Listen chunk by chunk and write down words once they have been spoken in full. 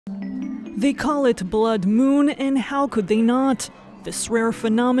They call it blood moon, and how could they not? This rare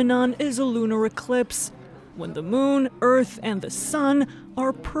phenomenon is a lunar eclipse, when the moon, earth, and the sun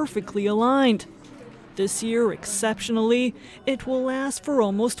are perfectly aligned. This year, exceptionally, it will last for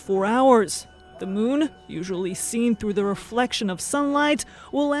almost 4 hours. The moon, usually seen through the reflection of sunlight,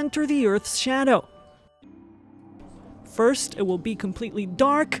 will enter the Earth's shadow. First, it will be completely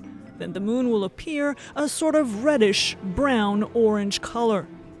dark, then the moon will appear a sort of reddish, brown, orange color.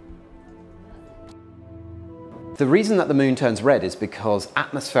 The reason that the moon turns red is because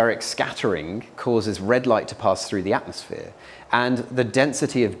atmospheric scattering causes red light to pass through the atmosphere. And the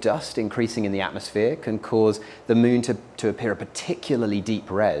density of dust increasing in the atmosphere can cause the moon to appear a particularly deep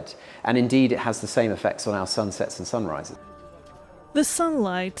red. And indeed, it has the same effects on our sunsets and sunrises. The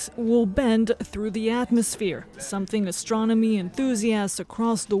sunlight will bend through the atmosphere, something astronomy enthusiasts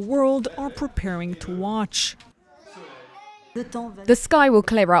across the world are preparing to watch. The sky will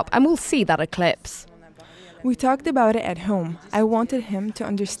clear up and we'll see that eclipse. We talked about it at home. I wanted him to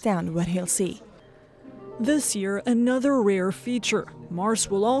understand what he'll see. This year, another rare feature.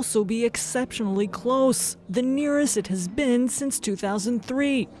 Mars will also be exceptionally close, the nearest it has been since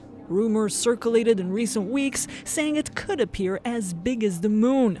 2003. Rumors circulated in recent weeks saying it could appear as big as the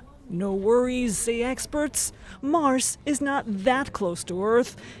moon. No worries, say experts. Mars is not that close to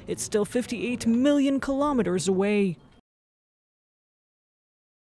Earth. It's still 58 million kilometers away.